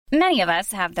Many of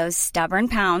us have those stubborn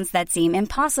pounds that seem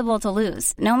impossible to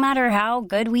lose, no matter how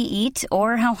good we eat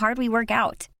or how hard we work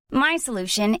out. My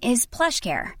solution is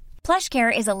PlushCare.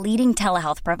 PlushCare is a leading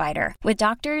telehealth provider with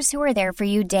doctors who are there for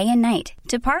you day and night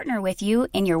to partner with you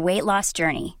in your weight loss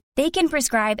journey. They can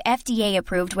prescribe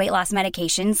FDA-approved weight loss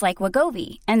medications like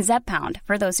Wegovy and Zepbound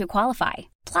for those who qualify.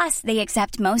 Plus, they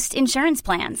accept most insurance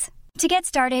plans. To get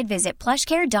started, visit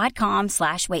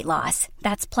plushcare.com/weightloss.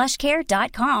 That's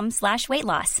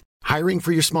plushcare.com/weightloss. Hiring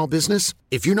for your small business?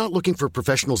 If you're not looking for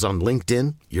professionals on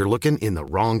LinkedIn, you're looking in the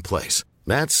wrong place.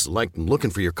 That's like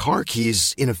looking for your car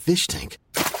keys in a fish tank.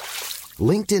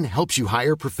 LinkedIn helps you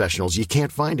hire professionals you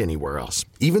can't find anywhere else,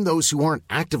 even those who aren't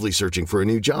actively searching for a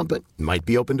new job but might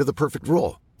be open to the perfect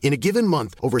role. In a given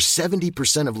month, over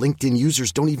 70% of LinkedIn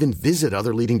users don't even visit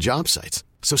other leading job sites.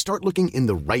 So start looking in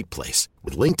the right place.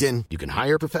 With LinkedIn, you can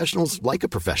hire professionals like a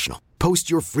professional. Post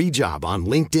your free job on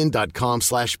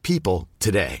linkedin.com/people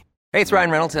today. Hey, it's Ryan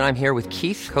Reynolds, and I'm here with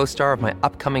Keith, co-star of my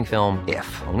upcoming film,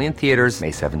 If, only in theaters May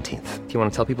 17th. Do you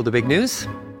want to tell people the big news?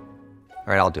 All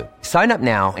right, I'll do it. Sign up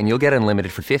now and you'll get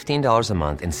unlimited for $15 a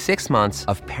month and 6 months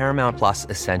of Paramount Plus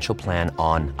Essential Plan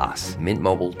on us.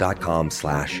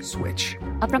 Mintmobile.com/switch.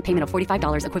 Upfront payment of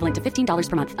 $45 equivalent to $15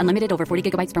 per month. Unlimited over 40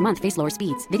 gigabytes per month. Face lower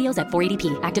speeds. Videos at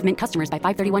 480p. Active Mint customers by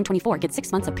 531.24 get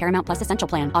 6 months of Paramount Plus Essential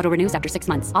Plan. Auto renews after 6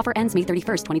 months. Offer ends May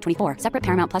 31st, 2024. Separate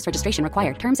Paramount Plus registration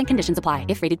required. Terms and conditions apply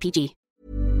if rated PG.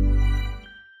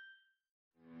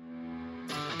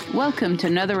 Welcome to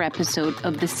another episode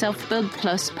of the Self-Build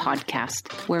Plus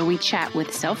podcast, where we chat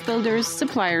with self-builders,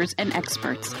 suppliers and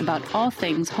experts about all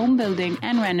things home building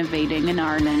and renovating in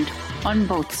Ireland on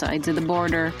both sides of the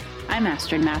border. I'm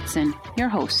Astrid Matson, your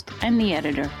host and the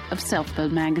editor of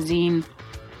Self-Build magazine.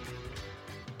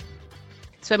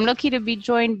 So I'm lucky to be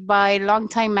joined by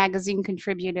longtime magazine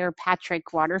contributor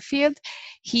Patrick Waterfield.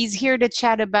 He's here to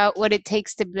chat about what it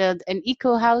takes to build an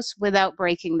eco house without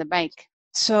breaking the bank.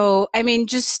 So, I mean,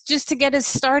 just to get us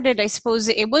started, I suppose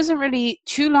it wasn't really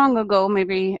too long ago,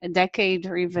 maybe a decade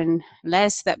or even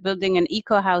less, that building an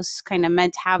eco house kind of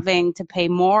meant having to pay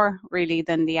more really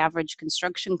than the average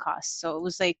construction cost. So it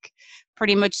was like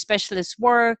pretty much specialist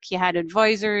work. You had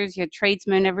advisors, you had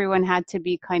tradesmen, everyone had to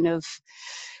be kind of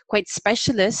quite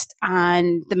specialist,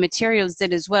 and the materials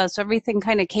did as well. So everything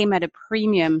kind of came at a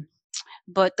premium.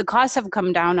 But the costs have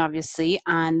come down, obviously,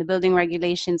 and the building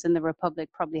regulations in the Republic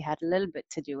probably had a little bit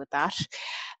to do with that,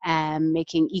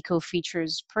 making eco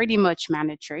features pretty much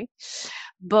mandatory.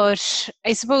 But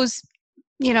I suppose,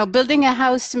 you know, building a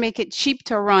house to make it cheap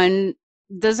to run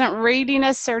doesn't really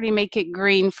necessarily make it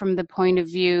green from the point of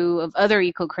view of other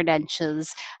eco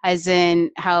credentials, as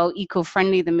in how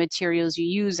eco-friendly the materials you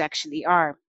use actually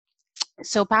are.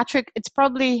 So Patrick, it's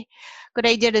probably a good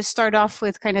idea to start off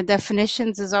with kind of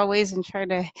definitions as always and try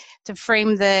to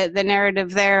frame the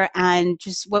narrative there and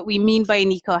just what we mean by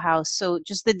an eco house. So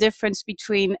just the difference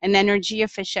between an energy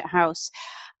efficient house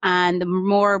and the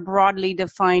more broadly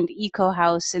defined eco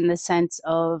house in the sense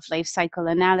of life cycle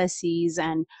analyses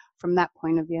and from that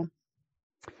point of view.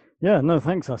 Yeah, no,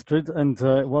 thanks Astrid, and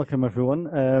welcome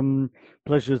everyone.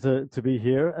 Pleasure to be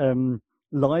here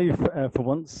live for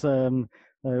once.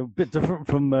 A bit different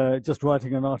from just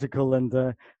writing an article and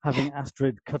having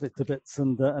Astrid cut it to bits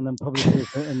and then publish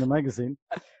it in the magazine.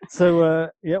 So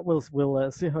yeah, we'll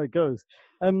see how it goes.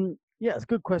 Yeah, it's a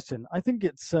good question. I think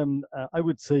it's I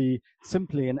would say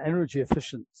simply an energy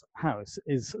efficient house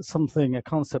is a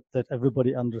concept that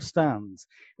everybody understands.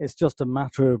 It's just a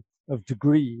matter of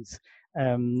degrees.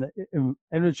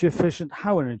 Energy efficient,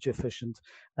 how energy efficient?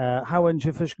 How energy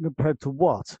efficient compared to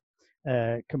what?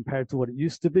 Compared to what it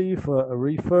used to be for a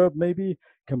refurb, maybe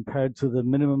compared to the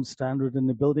minimum standard in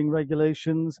the building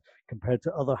regulations, compared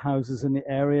to other houses in the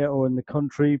area or in the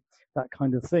country, that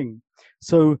kind of thing.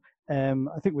 So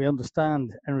I think we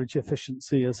understand energy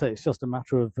efficiency. As I say, it's just a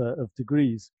matter of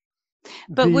degrees.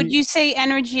 But would you say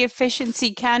energy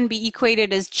efficiency can be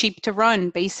equated as cheap to run,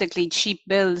 basically cheap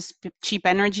bills, cheap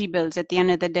energy bills at the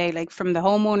end of the day, like from the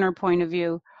homeowner point of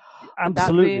view?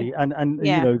 Absolutely, and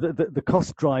yeah. You know, the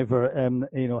cost driver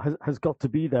you know has got to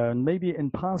be there, and maybe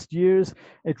in past years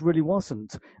it really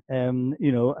wasn't.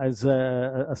 You know, as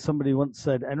somebody once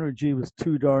said, energy was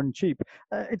too darn cheap.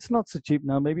 It's not so cheap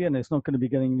now, maybe, and it's not going to be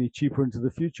getting any cheaper into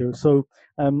the future. So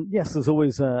yes, there's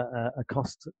always a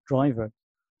cost driver.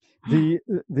 The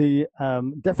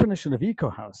definition of eco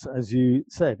house, as you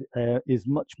said, is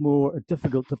much more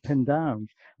difficult to pin down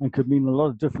and could mean a lot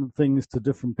of different things to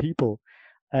different people.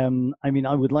 I mean,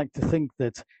 I would like to think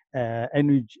that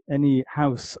any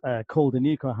house called an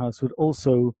eco house would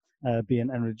also be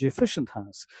an energy efficient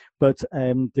house. But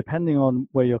depending on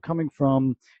where you're coming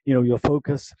from, your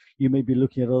focus, you may be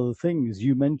looking at other things.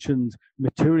 You mentioned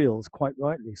materials quite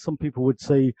rightly. Some people would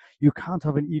say you can't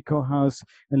have an eco house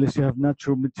unless you have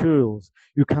natural materials.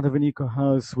 You can't have an eco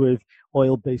house with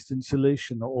oil-based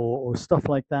insulation or stuff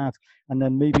like that. And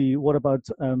then maybe what about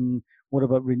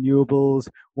renewables?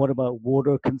 What about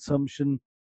water consumption?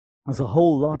 There's a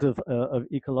whole lot of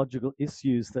ecological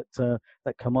issues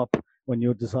that come up when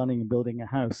you're designing and building a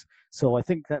house. So I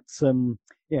think that's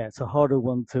it's a harder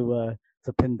one to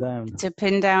pin down. To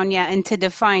pin down, yeah, and to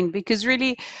define, because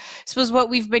really, I suppose what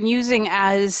we've been using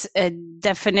as a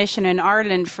definition in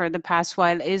Ireland for the past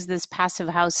while is this passive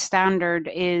house standard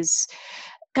is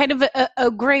kind of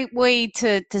a great way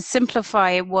to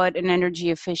simplify what an energy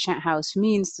efficient house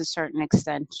means to a certain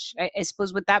extent. I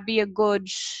suppose, would that be a good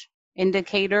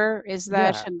indicator? Is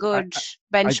that a good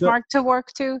benchmark to work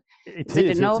to? Is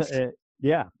it enough?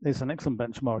 It's an excellent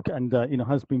benchmark, and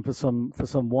has been for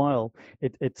some while.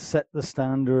 It set the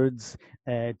standards,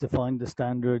 defined the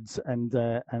standards, and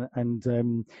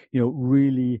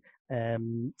really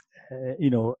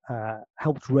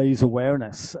helped raise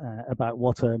awareness about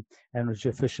what an energy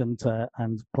efficient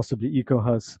and possibly eco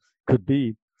house could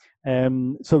be.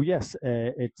 So yes,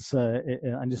 it's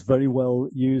and it's very well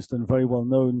used and very well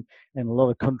known in a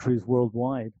lot of countries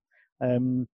worldwide.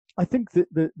 I think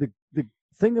the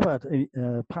thing about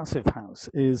a passive house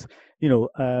is,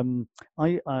 I'm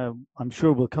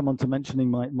sure we'll come on to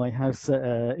mentioning my house,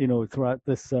 throughout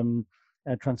this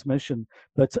transmission.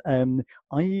 But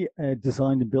I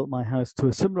designed and built my house to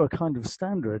a similar kind of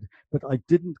standard, but I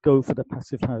didn't go for the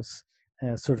passive house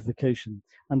certification,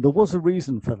 and there was a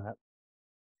reason for that.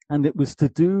 And it was to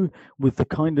do with the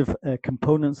kind of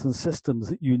components and systems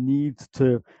that you need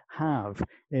to have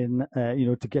in,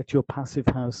 to get your passive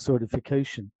house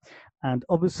certification. And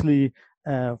obviously,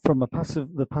 from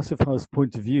the passive house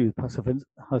point of view, Passive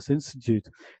House Institute,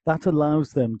 that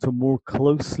allows them to more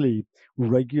closely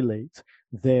regulate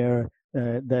their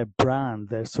brand,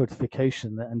 their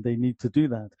certification, and they need to do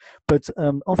that. But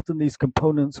often these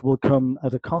components will come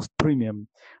at a cost premium.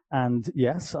 And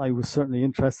yes, I was certainly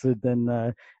interested in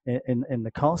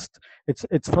the cost.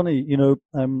 It's funny,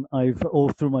 I've all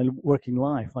through my working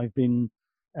life, I've been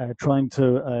trying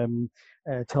to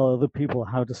tell other people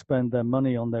how to spend their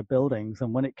money on their buildings.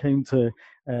 And when it came to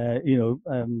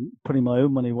putting my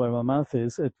own money where my mouth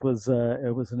is, it was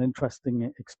an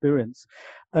interesting experience.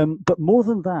 But more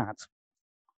than that,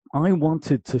 I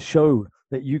wanted to show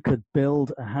that you could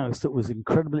build a house that was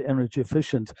incredibly energy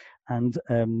efficient and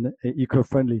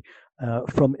eco-friendly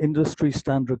from industry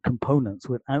standard components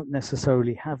without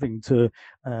necessarily having to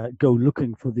go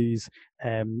looking for these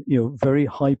very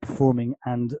high performing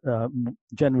and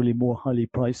generally more highly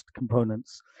priced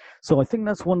components. So I think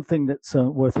that's one thing that's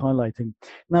worth highlighting.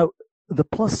 Now, the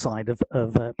plus side of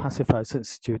Passive House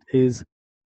Institute is,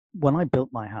 when I built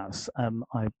my house,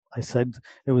 I said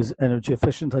it was energy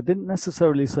efficient. I didn't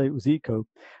necessarily say it was eco,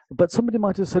 but somebody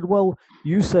might have said, well,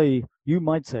 you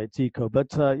might say it's eco,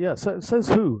 but so says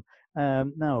who?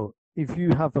 Now, if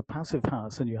you have a passive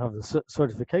house and you have the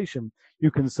certification,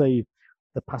 you can say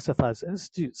the Passive House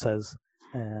Institute says,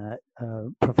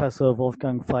 Professor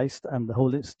Wolfgang Feist and the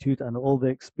whole institute and all the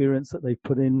experience that they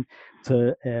put in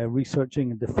to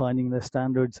researching and defining their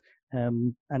standards,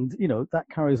 and that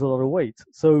carries a lot of weight.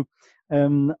 So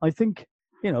I think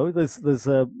there's there's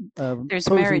pros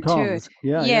merit and cons. to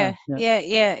it.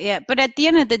 Yeah. But at the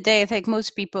end of the day, I think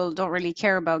most people don't really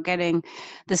care about getting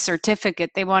the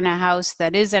certificate. They want a house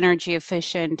that is energy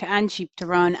efficient and cheap to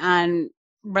run and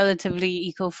relatively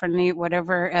eco-friendly,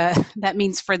 whatever that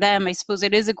means for them. I suppose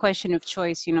it is a question of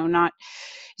choice, not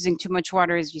using too much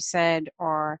water, as you said,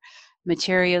 or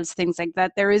materials, things like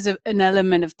that. There is an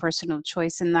element of personal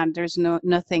choice in that. There's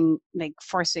nothing like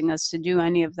forcing us to do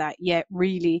any of that yet,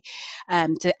 really,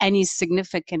 to any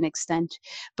significant extent.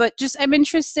 But just, I'm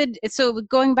interested, so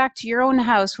going back to your own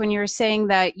house, when you were saying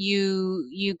that you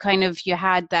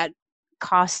had that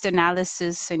cost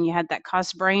analysis and you had that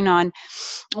cost brain on,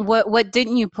 what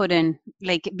didn't you put in?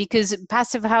 Like, because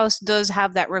passive house does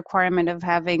have that requirement of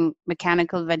having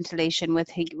mechanical ventilation with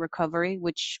heat recovery,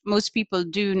 which most people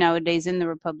do nowadays in the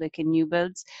Republic in new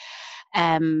builds.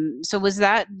 So was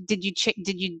that, did you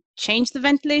change the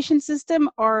ventilation system,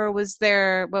 or was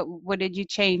there, what did you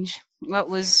change? What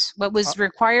was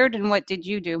required, and what did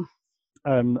you do?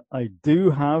 I do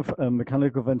have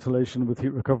mechanical ventilation with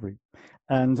heat recovery.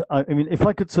 And I mean, if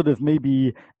I could sort of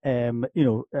maybe,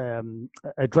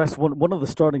 address one of the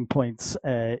starting points,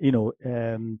 I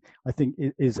think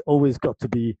is always got to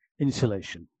be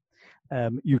insulation.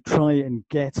 You try and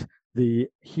get the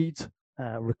heat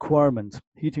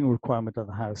heating requirement of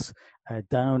the house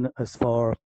down as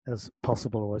far as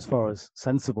possible, or as far as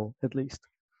sensible at least.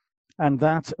 And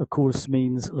that, of course,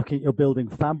 means looking at your building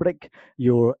fabric,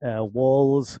 your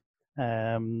walls,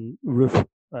 roof,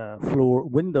 floor,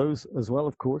 windows as well,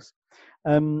 of course.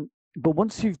 But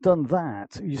once you've done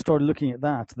that, you start looking at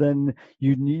that, then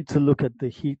you need to look at the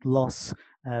heat loss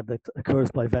that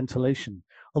occurs by ventilation.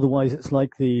 Otherwise, it's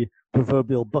like the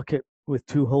proverbial bucket with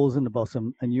two holes in the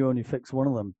bottom, and you only fix one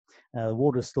of them. The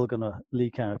water's still going to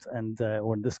leak out, and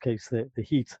or in this case, the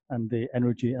heat and the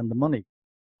energy and the money.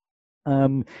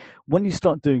 When you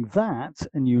start doing that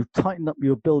and you tighten up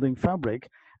your building fabric,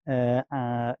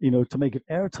 to make it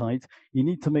airtight, you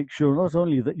need to make sure not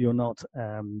only that you're not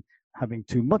having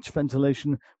too much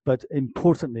ventilation, but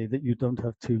importantly that you don't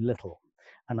have too little.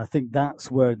 And I think that's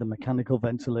where the mechanical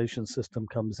ventilation system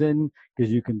comes in,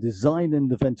 because you can design in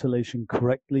the ventilation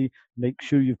correctly, make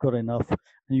sure you've got enough,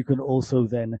 and you can also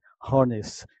then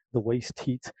harness the waste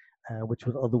heat, which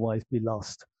would otherwise be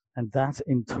lost. And that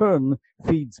in turn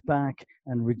feeds back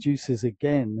and reduces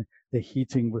again the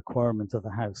heating requirement of the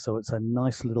house. So it's a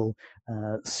nice little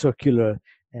circular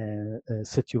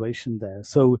situation there.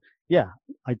 So yeah,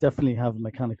 I definitely have a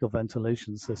mechanical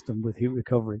ventilation system with heat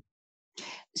recovery.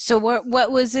 So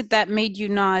what was it that made you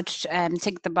not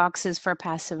tick the boxes for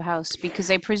passive house? Because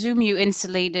I presume you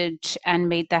insulated and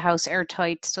made the house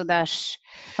airtight so that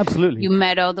absolutely you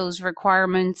met all those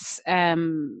requirements.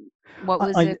 What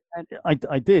was it?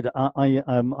 I did.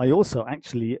 I also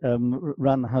actually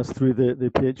ran the house through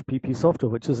the PHPP software,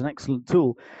 which is an excellent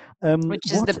tool.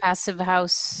 Which is the passive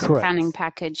house planning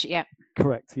package. Yeah.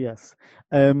 Correct. Yes.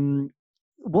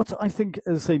 What I think,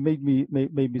 as I say, made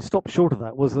me stop short of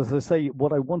that was, as I say,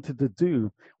 what I wanted to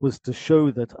do was to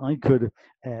show that I could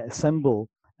assemble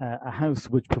a house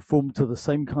which performed to the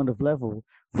same kind of level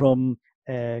from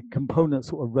components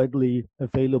that were readily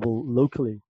available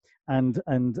locally. And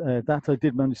that I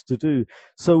did manage to do.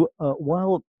 So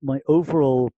while my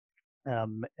overall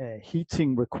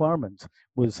heating requirement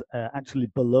was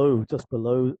actually just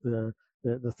below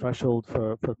the threshold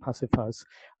for passive house,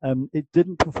 it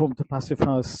didn't perform to passive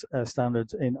house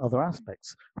standards in other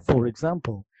aspects. For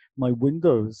example, my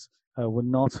windows were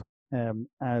not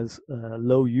as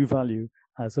low U value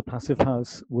as a passive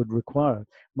house would require.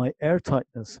 My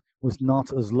airtightness was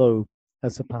not as low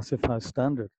as a passive house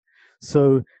standard.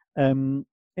 So in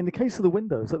the case of the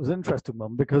windows, that was an interesting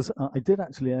one, because I did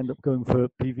actually end up going for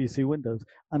PVC windows,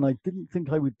 and I didn't think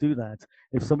I would do that.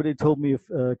 If somebody had told me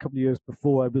a couple of years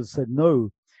before, I would have said no.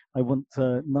 I want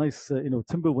nice,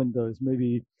 timber windows,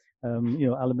 maybe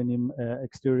aluminium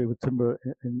exterior with timber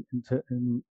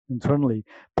internally.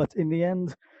 But in the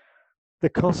end, the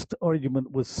cost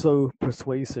argument was so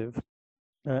persuasive.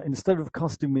 Instead of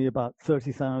costing me about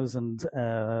 30,000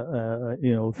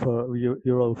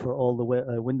 euro for all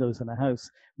the windows in a house,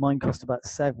 mine cost about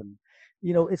 7.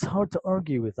 It's hard to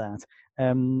argue with that.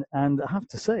 And I have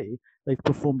to say, they've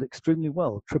performed extremely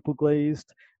well. Triple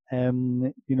glazed.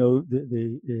 The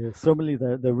thermally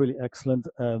they're really excellent.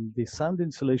 The sound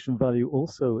insulation value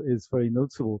also is very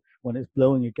noticeable. When it's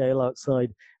blowing a gale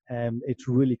outside, it's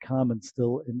really calm and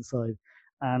still inside.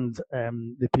 And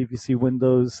the PVC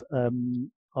windows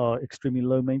are extremely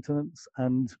low maintenance,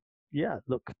 and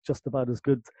look just about as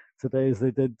good today as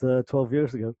they did 12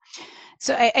 years ago.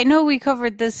 So I know we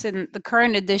covered this in the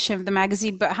current edition of the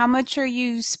magazine, but how much are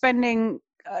you spending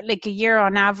like a year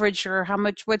on average, or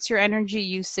what's your energy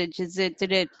usage?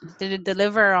 Did it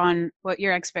deliver on what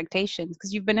your expectations?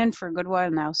 Because you've been in for a good while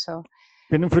now, so.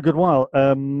 Been in for a good while.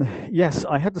 Yes,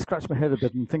 I had to scratch my head a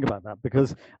bit and think about that,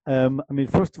 because,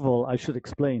 first of all, I should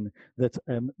explain that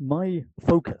my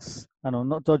focus, and I'm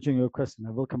not dodging your question, I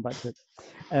will come back to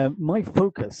it. My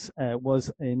focus was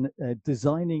in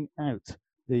designing out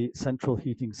the central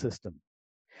heating system.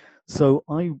 So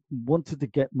I wanted to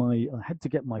I had to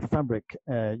get my fabric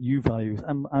U values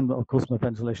and of course my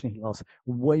ventilation heat loss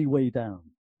way down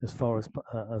as far as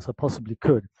I possibly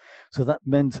could. So that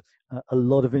meant a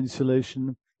lot of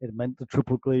insulation. It meant the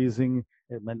triple glazing.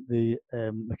 It meant the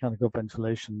mechanical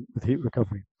ventilation with heat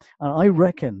recovery. And I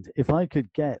reckoned if I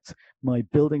could get my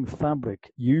building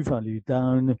fabric U value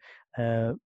down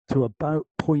to about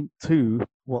 0.2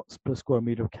 watts per square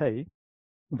meter K,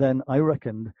 then I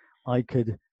reckoned I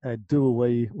could do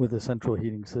away with the central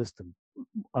heating system.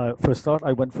 For a start,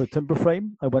 I went for a timber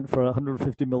frame. I went for a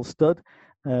 150 mil stud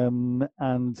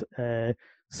and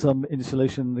some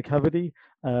insulation in the cavity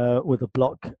with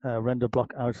a render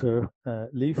block outer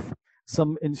leaf.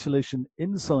 Some insulation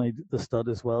inside the stud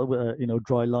as well,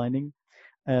 dry lining.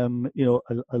 A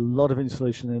lot of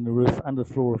insulation in the roof and the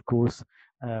floor, of course.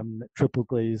 Triple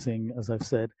glazing, as I've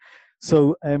said.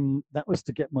 So that was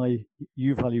to get my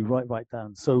U value right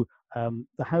down. So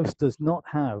the house does not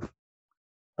have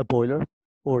a boiler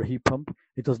or a heat pump.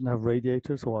 It doesn't have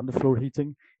radiators or underfloor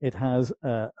heating. It has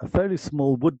a fairly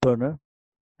small wood burner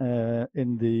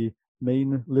in the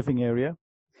main living area,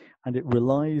 and it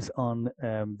relies on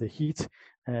the heat.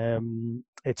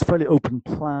 It's fairly open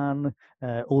plan,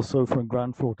 also from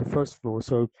ground floor to first floor,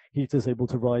 so heat is able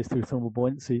to rise through thermal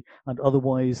buoyancy, and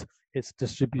otherwise it's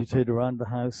distributed around the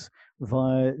house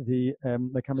via the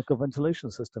mechanical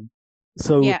ventilation system.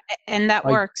 So yeah, and that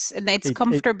works, and it's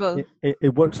comfortable.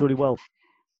 It works really well.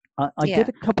 I did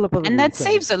a couple of other and that things.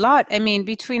 saves a lot. I mean,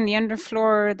 between the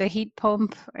underfloor, the heat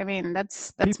pump, I mean,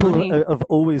 that's people money. Have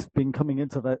always been coming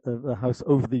into the house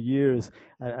over the years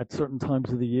at certain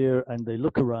times of the year, and they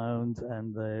look around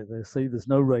and they say there's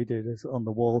no radiators on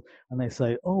the wall, and they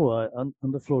say, oh,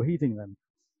 underfloor heating then.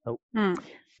 Oh.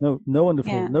 No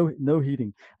underfloor, no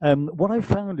heating. What I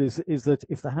found is that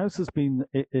if the house has been,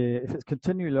 if it's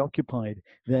continually occupied,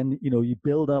 then you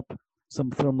build up some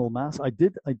thermal mass. I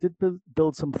did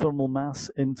build some thermal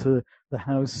mass into the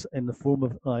house in the form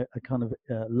of a kind of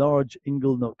large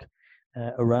ingle nook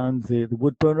around the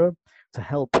wood burner to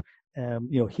help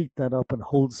heat that up and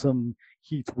hold some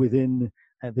heat within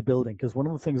the building. Because one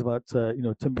of the things about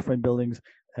timber frame buildings,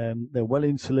 they're well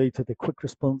insulated, they're quick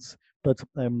response, but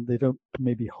they don't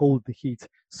maybe hold the heat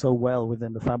so well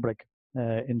within the fabric,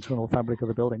 internal fabric of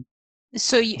the building.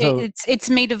 So it's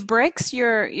made of bricks.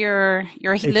 Your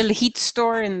little heat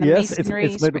store in the masonry.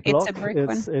 Yes, it's made of block. It's a brick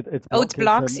one. It's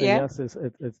blocks. Yes,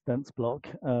 it's dense block,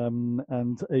 and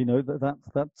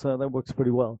that works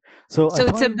pretty well. So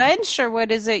it's a bench, or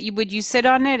what is it? Would you sit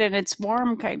on it and it's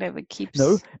warm, kind of? It keeps.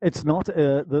 No, it's not.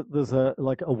 There's a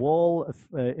wall.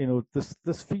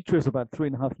 This feature is about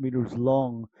 3.5 meters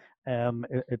long.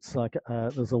 It's like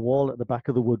there's a wall at the back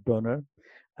of the wood burner.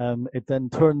 It then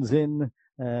turns in.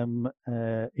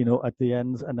 At the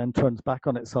ends, and then turns back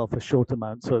on itself a short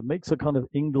amount. So it makes a kind of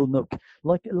ingle nook,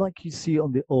 like you see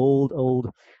on the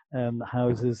old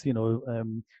houses,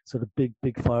 sort of big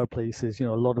fireplaces, a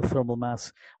lot of thermal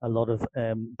mass, a lot of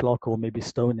block or maybe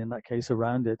stone in that case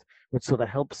around it, which sort of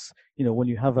helps, when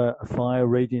you have a fire,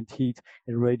 radiant heat,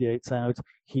 it radiates out,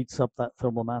 heats up that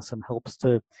thermal mass and helps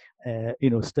to,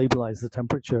 stabilize the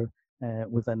temperature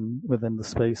within the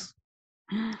space.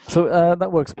 So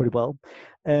that works pretty well.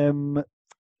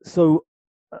 So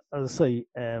as I say,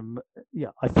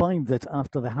 I find that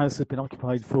after the house has been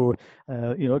occupied for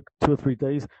 2 or 3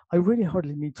 days, I really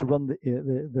hardly need to run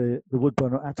the wood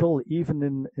burner at all, even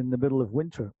in the middle of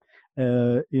winter.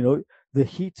 The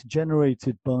heat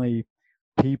generated by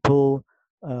people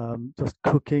just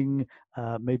cooking,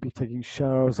 maybe taking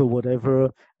showers or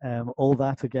whatever, all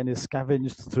that again is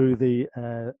scavenged through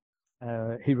the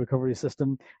heat recovery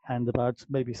system, and about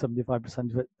maybe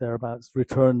 75% of it thereabouts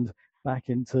returned back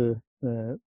into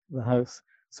the house.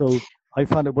 So I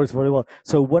found it works very well.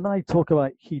 So when I talk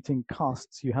about heating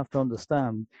costs, you have to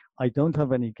understand I don't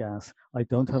have any gas, I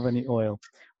don't have any oil,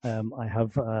 I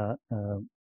have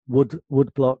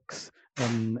wood blocks,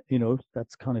 and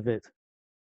that's kind of it.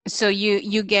 So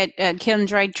you get kiln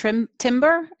dried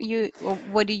timber.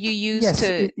 What do you use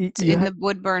in the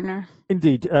wood burner?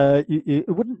 Indeed, it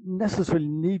wouldn't necessarily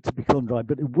need to be kiln dried,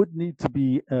 but it would need to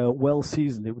be well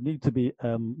seasoned. It would need to be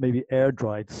maybe air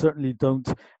dried. Certainly, don't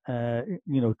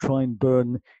try and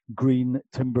burn green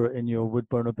timber in your wood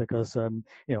burner, because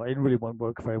it really won't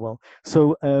work very well.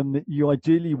 So you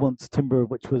ideally want timber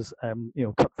which was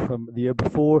cut from the year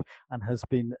before and has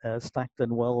been stacked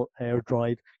and well air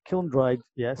dried. Kiln dried,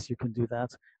 yes, you can do that,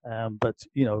 but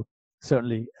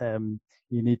certainly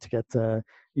you need to get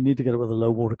it with a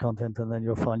low water content, and then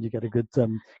you'll find you get a good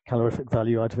calorific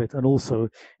value out of it. And also,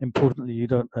 importantly, you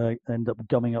don't end up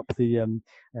gumming up the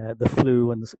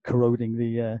flue and corroding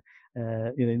the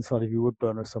inside of your wood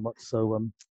burner so much.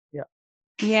 So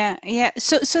Yeah.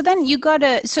 So then you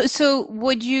gotta. So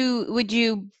would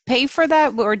you pay for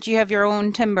that, or do you have your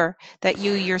own timber that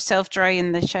you yourself dry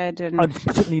in the shed? And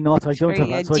unfortunately not. I don't have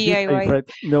that. So DIY. I do pay for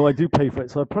it. No, I do pay for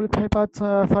it. So I probably pay about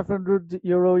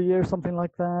 €500 a year, something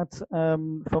like that,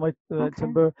 for my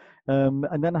timber.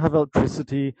 And then I have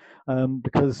electricity,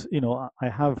 because I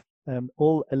have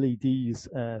all LEDs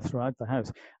throughout the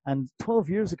house. And 12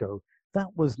 years ago, that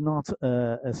was not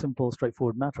a simple,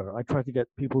 straightforward matter. I tried to get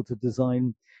people to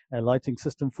design a lighting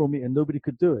system for me, and nobody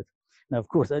could do it. Now, of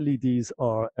course, LEDs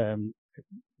are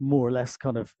more or less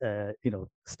kind of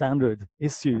standard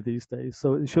issue these days.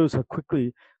 So it shows how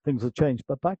quickly things have changed.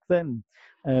 But back then,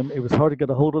 it was hard to get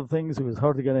a hold of things. It was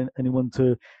hard to get anyone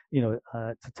to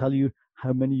to tell you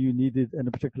how many you needed in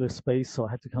a particular space. So I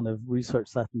had to kind of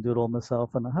research that and do it all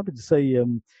myself. And I'm happy to say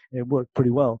it worked pretty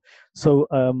well. So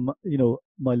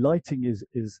my lighting is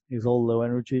all low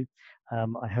energy.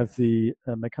 I have the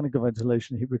mechanical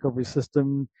ventilation heat recovery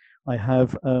system. I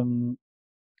have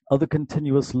other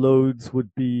continuous loads would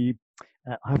be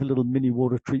I have a little mini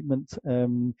water treatment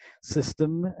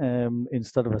system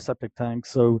instead of a septic tank.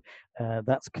 So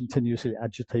that's continuously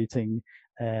agitating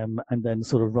and then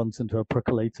sort of runs into a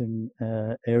percolating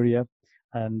area.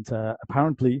 And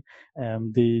apparently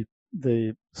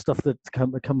the stuff that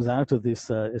comes out of this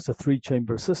is a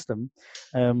 3-chamber system.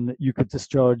 You could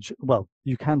discharge, well,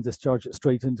 you can discharge it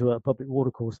straight into a public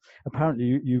water course.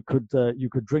 Apparently, you could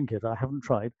drink it. I haven't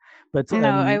tried, but No,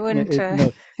 I wouldn't.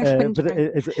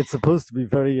 it's supposed to be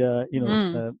very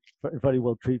very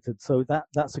well treated. So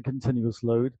that's a continuous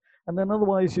load. And then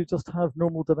otherwise, you just have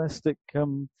normal domestic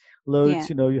loads.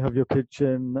 Yeah. You have your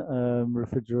kitchen,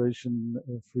 refrigeration,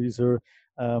 freezer,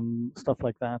 stuff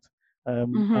like that. I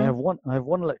have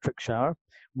one electric shower.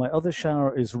 My other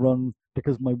shower is run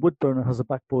because my wood burner has a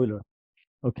back boiler.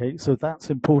 Okay, so that's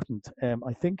important.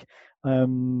 I think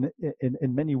in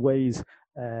many ways,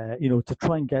 to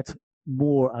try and get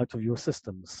more out of your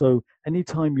system. So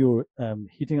anytime you're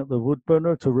heating up the wood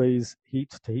burner to raise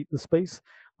heat to heat the space,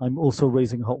 I'm also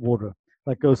raising hot water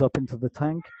that goes up into the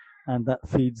tank, and that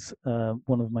feeds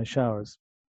one of my showers.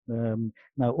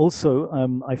 Now, also,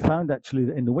 I found actually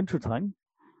that in the wintertime,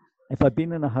 if I've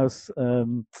been in a house,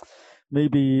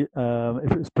 maybe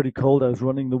if it was pretty cold, I was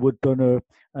running the wood burner,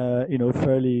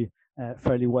 fairly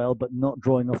well, but not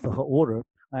drawing off the hot water.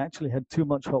 I actually had too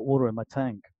much hot water in my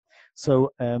tank.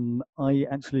 So I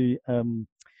actually,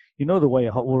 the way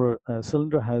a hot water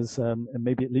cylinder has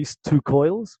maybe at least 2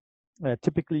 coils.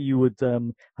 Typically, you would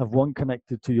have one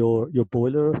connected to your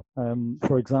boiler,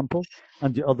 for example,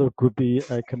 and the other could be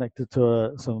connected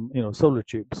to some solar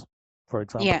tubes, for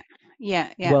example.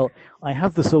 Yeah. Well, I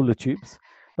have the solar tubes,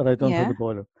 but I don't have Yeah. the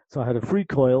boiler. So I had a free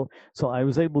coil. So I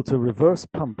was able to reverse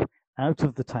pump out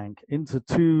of the tank into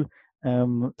 2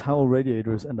 towel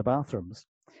radiators in the bathrooms,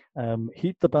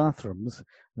 heat the bathrooms.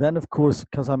 Then, of course,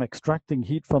 because I'm extracting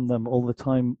heat from them all the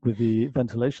time with the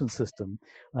ventilation system,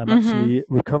 I'm actually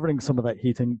recovering some of that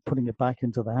heat and putting it back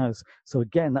into the house. So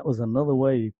again, that was another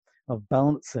way of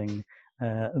balancing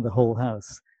the whole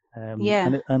house.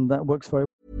 And that works very well.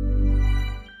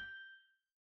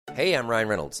 Hey, I'm Ryan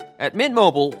Reynolds. At Mint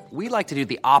Mobile, we like to do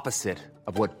the opposite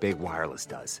of what Big Wireless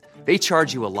does. They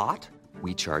charge you a lot,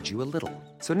 we charge you a little.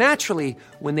 So naturally,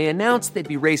 when they announced they'd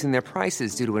be raising their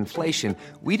prices due to inflation,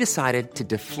 we decided to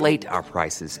deflate our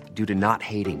prices due to not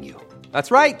hating you.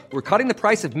 That's right. We're cutting the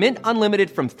price of Mint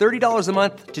Unlimited from $30 a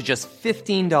month to just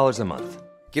 $15 a month.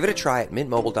 Give it a try at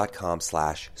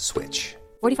mintmobile.com/switch.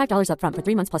 $45 up front for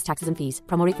 3 months plus taxes and fees.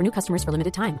 Promo rate for new customers for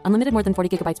limited time. Unlimited more than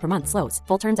 40 gigabytes per month. Slows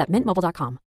full terms at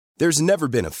mintmobile.com. There's never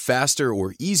been a faster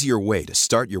or easier way to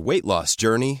start your weight loss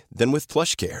journey than with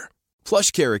PlushCare.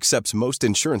 PlushCare accepts most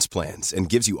insurance plans and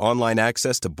gives you online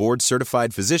access to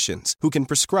board-certified physicians who can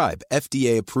prescribe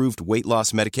FDA-approved weight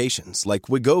loss medications like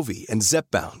Wegovy and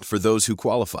Zepbound for those who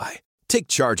qualify. Take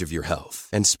charge of your health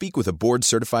and speak with a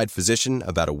board-certified physician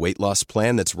about a weight loss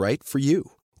plan that's right for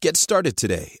you. Get started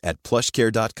today at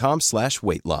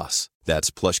plushcare.com/weight loss.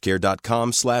 That's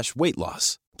plushcare.com/weight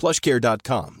loss.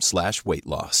 plushcare.com/weight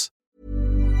loss.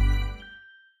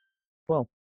 Well,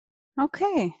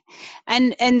 Okay.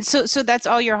 And so that's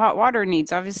all your hot water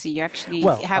needs. Obviously, you actually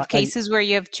have cases where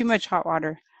you have too much hot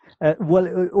water.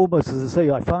 Almost as I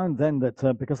say, I found then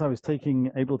that because I was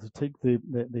able to take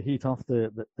the heat off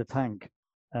the tank,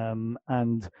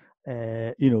 and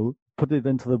put it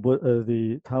into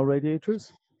the towel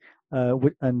radiators,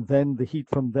 and then the heat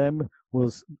from them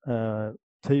was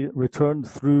returned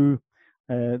through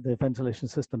the ventilation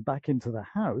system back into the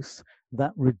house.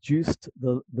 That reduced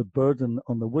the burden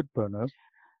on the wood burner.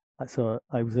 So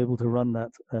I was able to run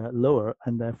that lower,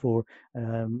 and therefore,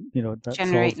 that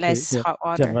Generate less hot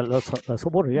water. Generate less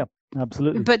hot water. Yeah,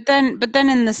 absolutely. But then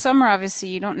in the summer, obviously,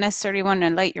 you don't necessarily want to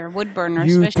light your wood burner,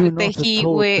 especially with the heat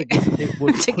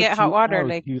to get hot water.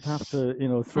 Like you'd have to,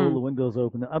 throw the windows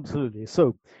open. Absolutely.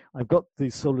 So I've got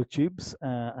these solar tubes,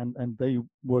 and they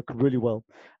work really well.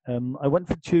 I went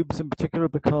for tubes in particular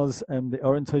because the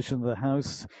orientation of the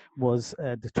house was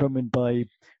determined by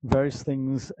various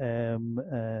things,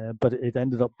 but it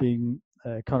ended up being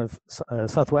kind of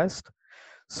southwest.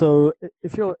 So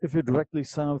if you're directly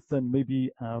south, then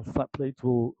maybe flat plate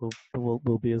will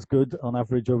be as good on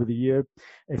average over the year.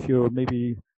 If you're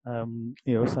maybe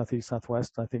southeast,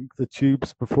 southwest, I think the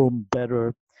tubes perform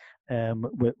better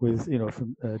with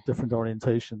from different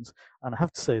orientations. And I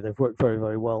have to say they've worked very,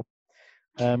 very well.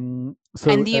 And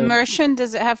the immersion,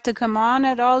 does it have to come on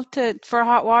at all for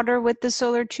hot water with the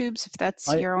solar tubes, if that's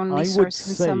your only source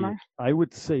in summer? I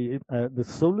would say the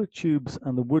solar tubes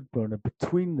and the wood burner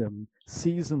between them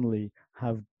seasonally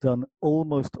have done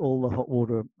almost all the hot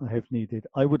water I have needed.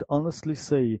 I would honestly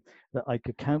say that I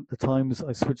could count the times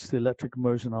I switched the electric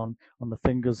immersion on the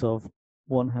fingers of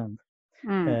one hand.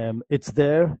 It's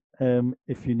there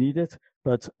if you need it,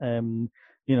 but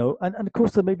you know, and of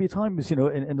course there may be times, you know,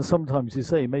 in the sometimes you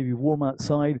say maybe warm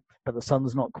outside, but the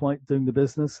sun's not quite doing the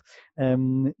business.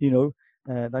 You know,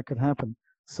 that could happen.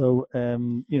 So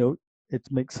you know, it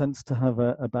makes sense to have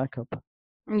a backup.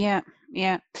 Yeah.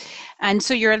 And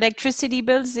so your electricity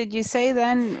bills, did you say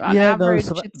then on average?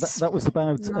 No, so that was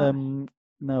about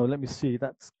no, let me see,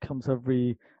 that comes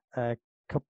every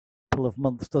couple of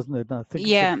months, doesn't it? I think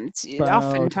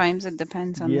oftentimes it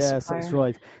depends on the supplier. Yes, that's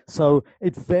right. So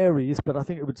it varies, but I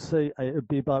think it would say it would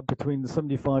be about between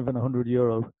 75 and 100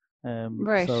 euro.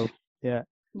 Right. So yeah.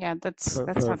 Yeah, that's for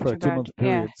not a too 2-month bad.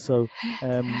 period. Yeah. So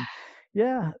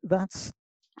yeah, that's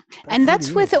and that's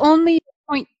really with only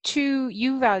 0.2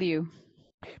 U value.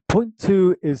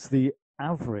 0.2 is the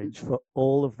average for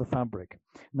all of the fabric.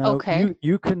 Now,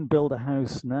 you can build a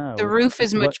house now. The roof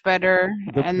is much better,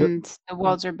 and the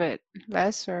walls are a bit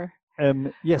less, or?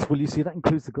 Yes, well, you see, that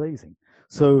includes the glazing.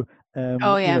 So, you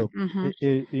know,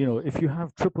 you know, if you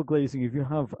have triple glazing, if you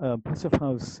have passive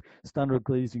house standard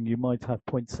glazing, you might have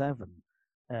 0.7.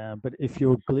 But if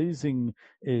your glazing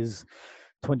is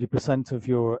 20% of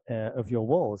your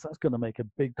walls, that's going to make a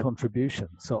big contribution.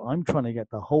 So I'm trying to get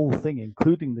the whole thing,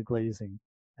 including the glazing,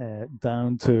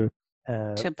 down to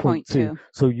 0.2.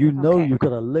 So you know you've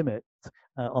got a limit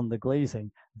on the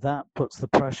glazing. That puts the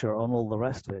pressure on all the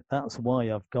rest of it. That's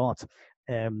why I've got,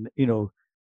 you know,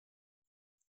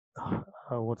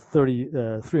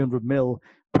 300 mil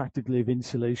practically of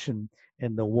insulation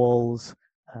in the walls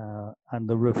and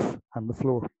the roof and the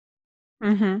floor.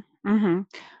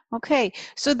 Okay,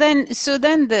 so then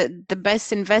the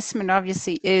best investment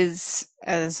obviously is,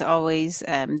 as always,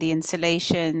 the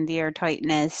insulation, the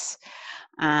airtightness,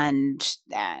 and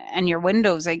your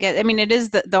windows. I mean, it is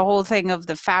the whole thing of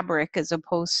the fabric, as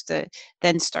opposed to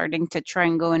then starting to try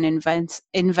and go and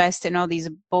invest in all these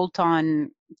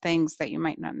bolt-on things that you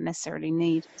might not necessarily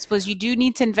need. I suppose you do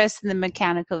need to invest in the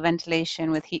mechanical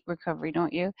ventilation with heat recovery,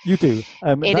 don't you? You do.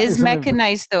 It is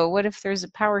mechanized, though. What if there's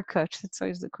a power cut? That's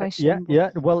always the question. Yeah.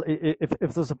 Well,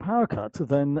 if there's a power cut,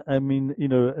 then I mean, you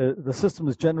know, the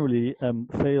systems generally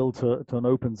fail to an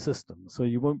open system, so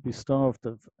you won't be starved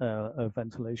of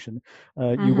ventilation.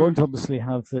 You won't obviously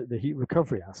have the heat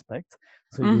recovery aspect,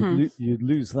 so you'd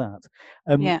lose that.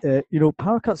 You know,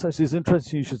 power cuts actually is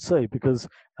interesting. You should say, because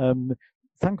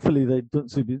thankfully, they don't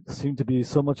seem to be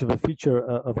so much of a feature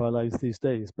of our lives these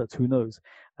days, but who knows?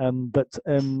 You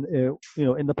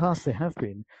know, in the past they have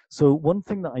been. So one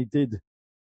thing that I did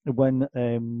when,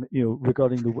 you know,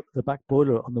 regarding the back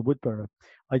boiler on the wood burner,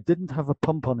 I didn't have a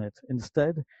pump on it.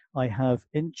 Instead, I have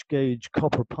inch gauge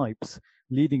copper pipes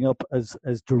leading up as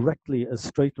directly, as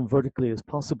straight and vertically as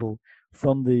possible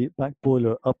from the back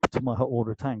boiler up to my hot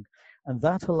water tank. And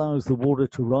that allows the water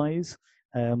to rise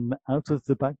out of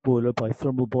the back boiler by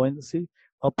thermal buoyancy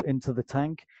up into the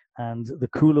tank, and the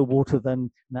cooler water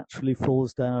then naturally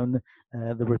falls down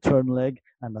the return leg,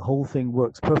 and the whole thing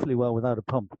works perfectly well without a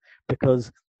pump.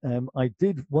 Because I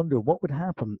did wonder what would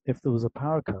happen if there was a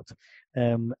power cut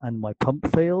and my pump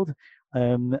failed.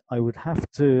 I would have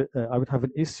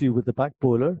an issue with the back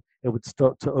boiler. It would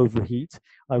start to overheat.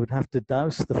 I would have to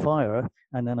douse the fire,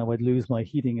 and then I would lose my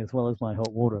heating as well as my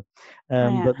hot water.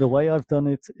 But the way I've done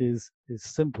it is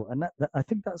simple, and that I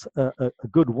think that's a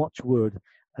good watchword.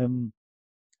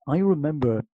 I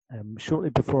remember shortly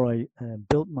before I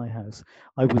built my house,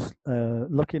 I was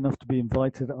lucky enough to be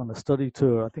invited on a study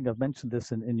tour. I think I've mentioned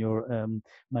this in your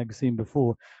magazine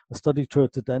before. A study tour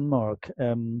to Denmark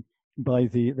by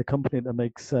the company that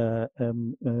makes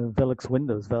Velux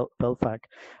windows, Velfac,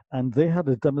 and they had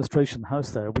a demonstration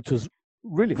house there, which was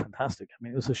really fantastic. I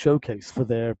mean, it was a showcase for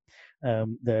their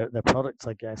products,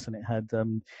 I guess, and it had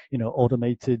you know,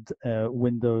 automated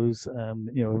windows,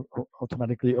 you know,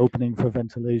 automatically opening for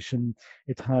ventilation.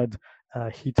 It had a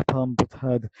heat pump. It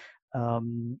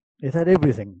had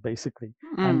everything basically,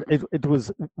 and it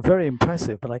was very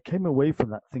impressive. But I came away from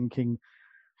that thinking,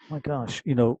 my gosh,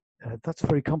 you know, that's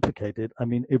very complicated. I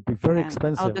mean, it'd be very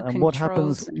expensive. And what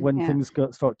happens when things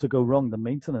start to go wrong? The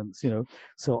maintenance, you know.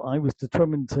 So I was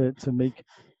determined to make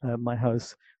my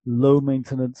house low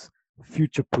maintenance,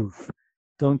 future proof.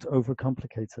 Don't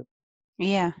overcomplicate it.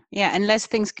 Yeah, unless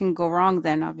things can go wrong,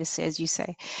 then obviously, as you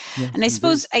say. Yes, And I indeed.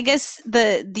 suppose, I guess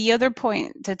the other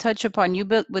point to touch upon, you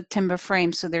built with timber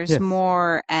frame, so there's Yes.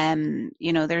 more,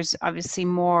 there's obviously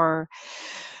more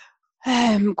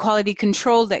quality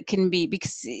control that can be,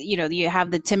 because you have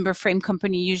the timber frame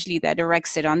company usually that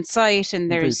erects it on site,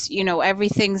 and there's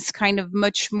everything's kind of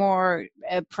much more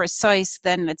precise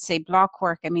than, let's say, block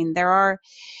work. I mean, there are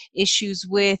issues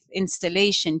with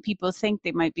installation. People think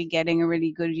they might be getting a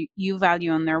really good U value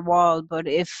on their wall, but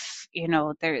if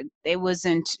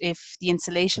if the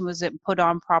insulation wasn't put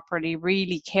on properly,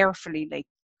 really carefully, like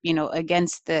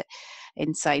against the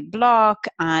inside block,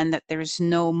 and that there's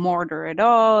no mortar at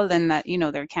all, and that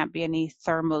there can't be any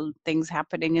thermal things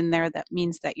happening in there, that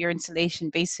means that your insulation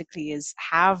basically is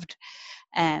halved.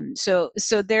 So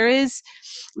there is,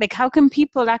 like, how can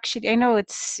people actually, I know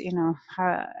it's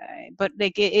but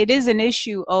like it is an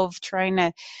issue of trying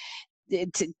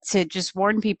to just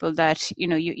warn people that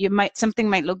you might, something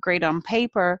might look great on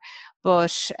paper,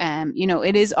 but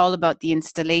it is all about the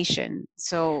installation.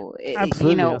 So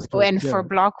Absolutely, Astrid, and yeah. for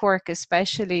block work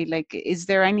especially, like, is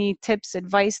there any tips,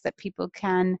 advice that people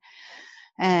can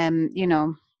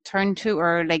turn to,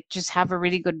 or like just have a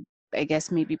really good, I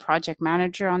guess, maybe project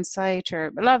manager on site?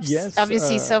 Or Yes,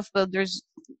 obviously self-builders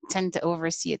tend to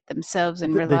oversee it themselves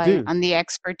and they rely do. on the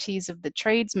expertise of the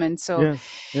tradesmen. So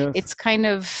Yes. it's kind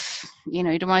of, you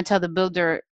don't want to tell the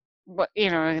builder what,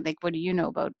 like, what do you know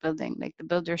about building? Like, the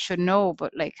builder should know,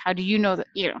 but like, how do you know that,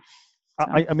 so.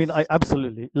 I mean, I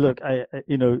absolutely, look,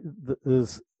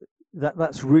 there's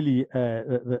that's really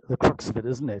the crux of it,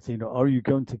 isn't it? Are you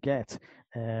going to get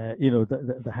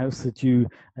the house that you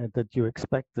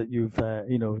expect, that you've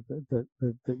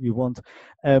that you want?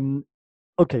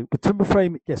 Okay, with timber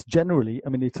frame, yes, generally, I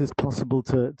mean, it is possible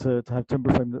to have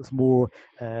timber frame that's more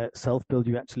self-build.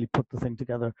 You actually put the thing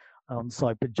together on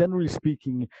site. But generally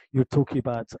speaking, you're talking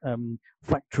about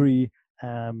factory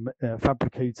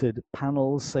fabricated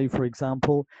panels, say, for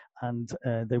example, and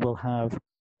they will have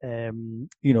the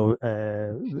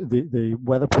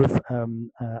weatherproof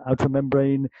outer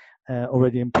membrane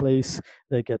already in place.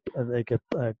 They get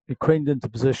craned into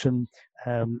position.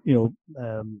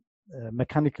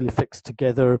 Mechanically fixed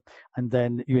together, and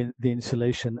then the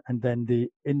insulation, and then the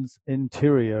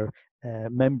interior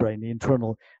membrane, the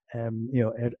internal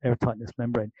air tightness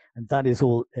membrane, and that is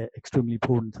all extremely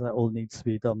important. That all needs to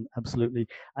be done, absolutely.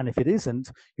 And if it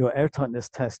isn't, your air tightness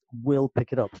test will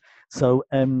pick it up. So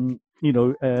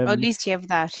At least you have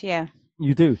that, yeah.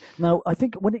 You do. Now, I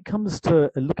think when it comes to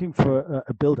looking for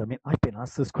a builder, I mean, I've been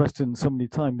asked this question so many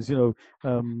times.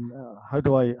 How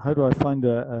do I find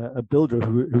a builder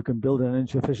who can build an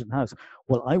energy efficient house?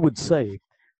 Well, I would say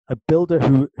a builder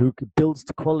who builds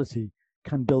to quality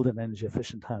can build an energy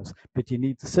efficient house, but you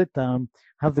need to sit down,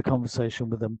 have the conversation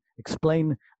with them,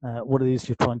 explain what it is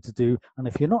you're trying to do, and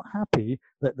if you're not happy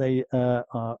that they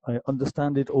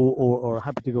understand it or are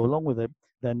happy to go along with it,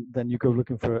 then you go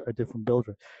looking for a different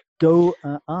builder. Go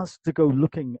ask to go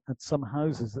looking at some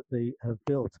houses that they have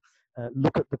built.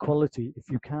 Look at the quality if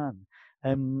you can.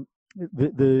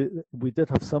 We did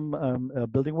have some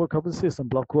building work, obviously, some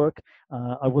block work.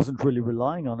 I wasn't really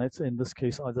relying on it in this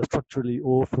case, either structurally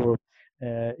or for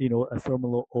a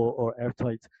thermal or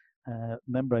airtight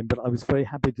membrane. But I was very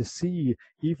happy to see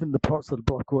even the parts of the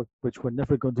block work which were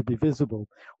never going to be visible.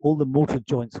 All the mortar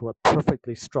joints were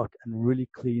perfectly struck and really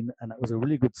clean, and that was a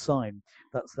really good sign.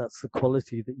 That's the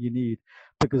quality that you need,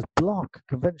 because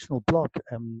conventional block,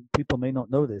 people may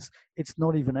not know this, it's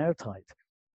not even airtight.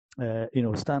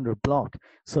 Standard block.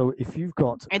 So if you've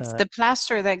got it's the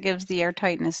plaster that gives the air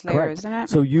tightness layer, correct. Isn't it?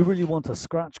 So you really want a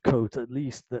scratch coat at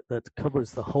least that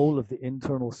covers the whole of the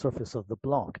internal surface of the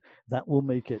block. That will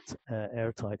make it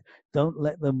airtight. Don't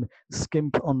let them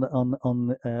skimp on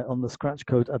the scratch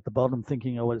coat at the bottom,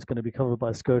 thinking, oh, well, it's going to be covered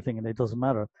by skirting, and it doesn't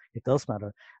matter. It does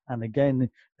matter. And again,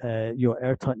 your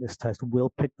air tightness test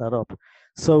will pick that up.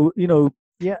 So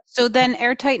yeah. So then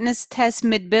air tightness test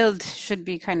mid-build should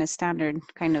be kind of standard,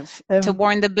 kind of to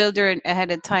warn the builder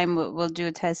ahead of time. We'll do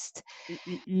a test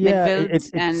mid-build,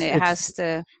 and it has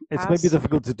to It's pass. maybe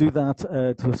difficult to do that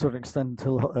to a certain extent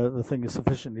until the thing is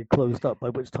sufficiently closed up, by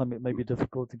which time it may be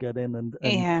difficult to get in and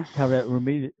carry out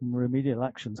remedial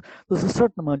actions. There's a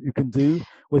certain amount you can do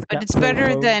with but it's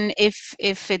better than if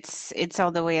it's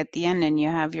all the way at the end and you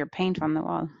have your paint on the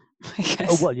wall. I guess.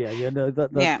 Oh well, no,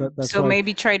 that's so right.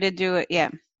 maybe try to do it. Yeah.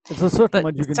 It's a certain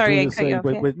amount you can do. Say off,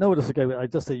 with no, it's okay. I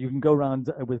just say you can go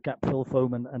around with gap fill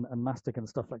foam and mastic and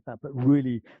stuff like that, but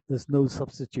really, there's no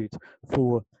substitute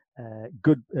for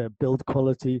good build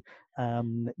quality.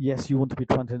 Yes, you want to be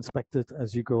trying to inspect it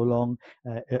as you go along,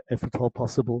 if at all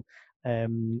possible.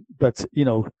 But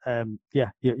yeah,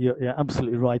 you're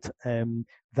absolutely right.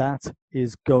 That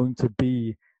is going to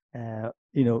be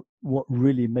what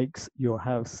really makes your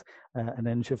house an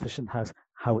energy efficient house,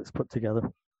 how it's put together.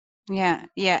 Yeah.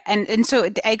 And so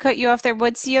I cut you off there.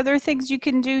 What's the other things you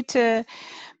can do to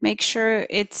make sure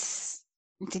it's?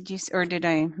 Did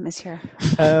I mishear?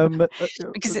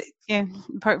 Because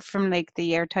apart from like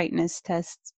the air tightness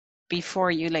tests before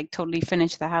you like totally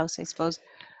finish the house, I suppose.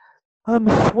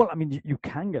 Well, I mean, you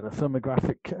can get a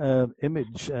thermographic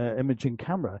imaging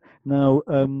camera now.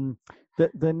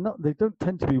 They're not. They don't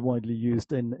tend to be widely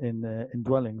used in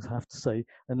dwellings, I have to say,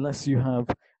 unless you have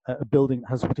a building that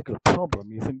has a particular problem.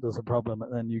 You think there's a problem,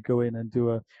 and then you go in and do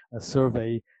a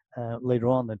survey later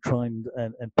on and try and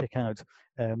pick out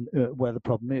where the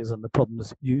problem is. And the problem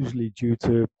is usually due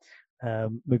to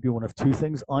maybe one of two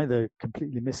things: either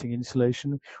completely missing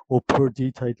insulation or poor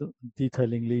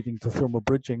detailing leading to thermal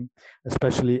bridging,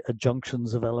 especially at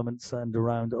junctions of elements and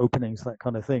around openings, that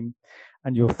kind of thing.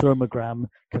 And your thermogram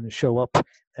can show up,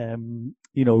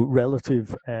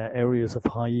 relative areas of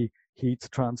high heat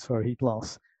transfer, heat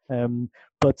loss.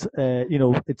 But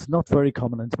it's not very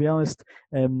common. And to be honest,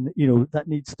 that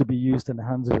needs to be used in the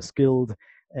hands of a skilled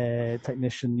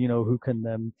technician, who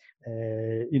can,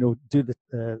 do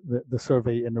the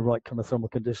survey in the right kind of thermal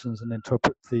conditions and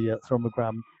interpret the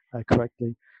thermogram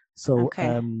correctly. So,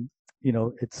 okay.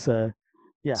 It's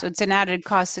yeah. So it's an added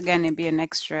cost again. It'd be an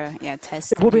extra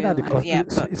test. It will be an added cost. Yeah.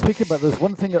 Speaking about, there's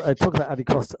one thing I talk about added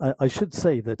cost. I should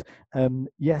say that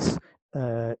yes.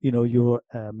 Your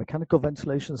mechanical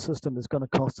ventilation system is going to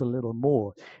cost a little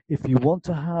more. If you want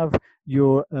to have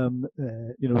your,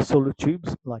 solar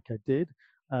tubes like I did,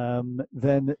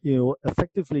 then,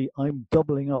 effectively I'm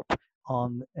doubling up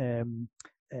on, the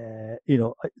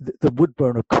wood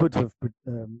burner could have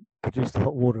produced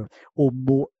hot water, or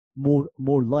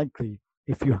more likely,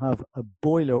 if you have a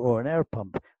boiler or an air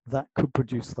pump, that could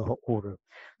produce the hot water.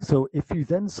 So if you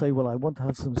then say, well, I want to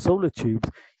have some solar tubes,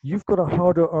 you've got a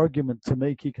harder argument to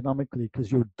make economically,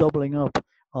 because you're doubling up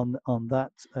on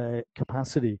that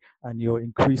capacity, and you're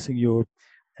increasing your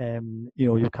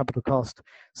capital cost.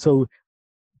 So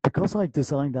because I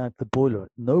designed out the boiler,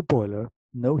 no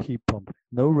heat pump,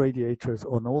 no radiators,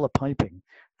 on all the piping,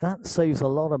 that saves a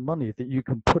lot of money that you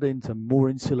can put into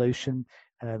more insulation,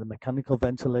 the mechanical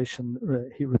ventilation,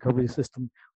 heat recovery system.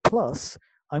 Plus,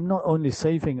 I'm not only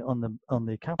saving on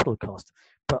the capital cost,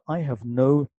 but I have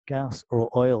no gas or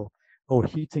oil or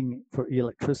heating for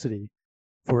electricity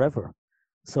forever.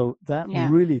 So that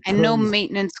really turns, and no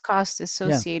maintenance cost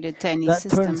associated to any system.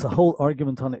 That turns the whole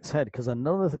argument on its head, because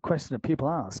another question that people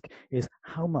ask is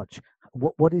how much.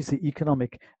 What is the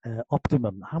economic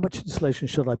optimum? How much insulation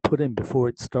should I put in before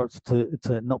it starts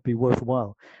to not be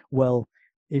worthwhile? Well,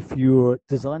 if you're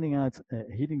designing out a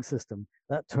heating system,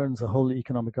 that turns the whole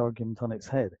economic argument on its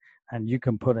head, and you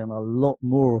can put in a lot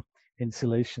more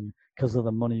insulation because of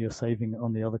the money you're saving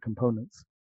on the other components.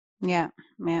 Yeah,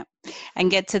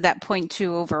 and get to that 0.2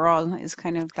 overall is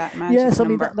kind of that magic Yes, I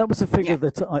mean number. that was a figure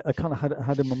that I kind of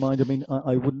had in my mind. I mean,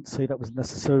 I wouldn't say that was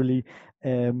necessarily,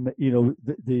 an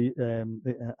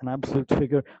absolute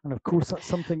figure. And of course, that's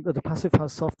something that the Passive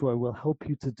House software will help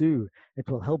you to do. It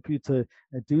will help you to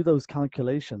do those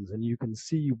calculations, and you can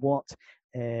see what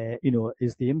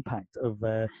is the impact of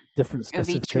different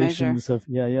specifications of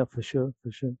for sure.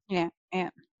 Yeah.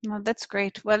 No, that's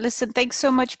great. Well, listen, thanks so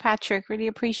much, Patrick. Really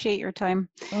appreciate your time.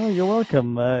 Oh, you're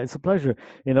welcome. It's a pleasure.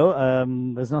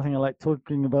 There's nothing I like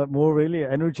talking about more, really.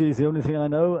 Energy is the only thing I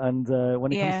know. And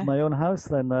when it comes to my own house,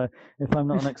 then if I'm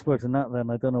not an expert in that, then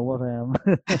I don't know what I am.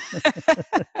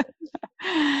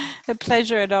 A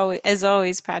pleasure as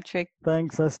always, Patrick.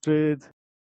 Thanks, Astrid.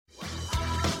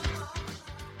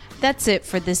 That's it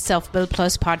for this Self-Build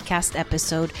Plus podcast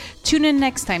episode. Tune in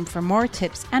next time for more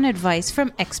tips and advice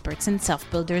from experts and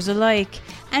self-builders alike.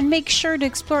 And make sure to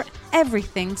explore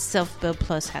everything Self-Build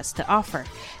Plus has to offer.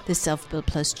 The Self-Build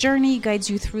Plus journey guides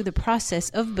you through the process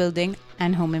of building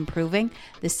and home improving.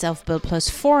 The Self-Build Plus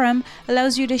forum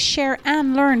allows you to share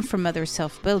and learn from other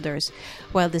self-builders,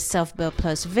 while the Self-Build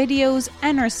Plus videos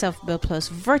and our Self-Build Plus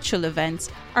virtual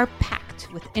events are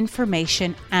packed with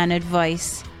information and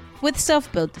advice. With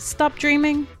Self-Build, stop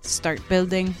dreaming, start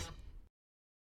building.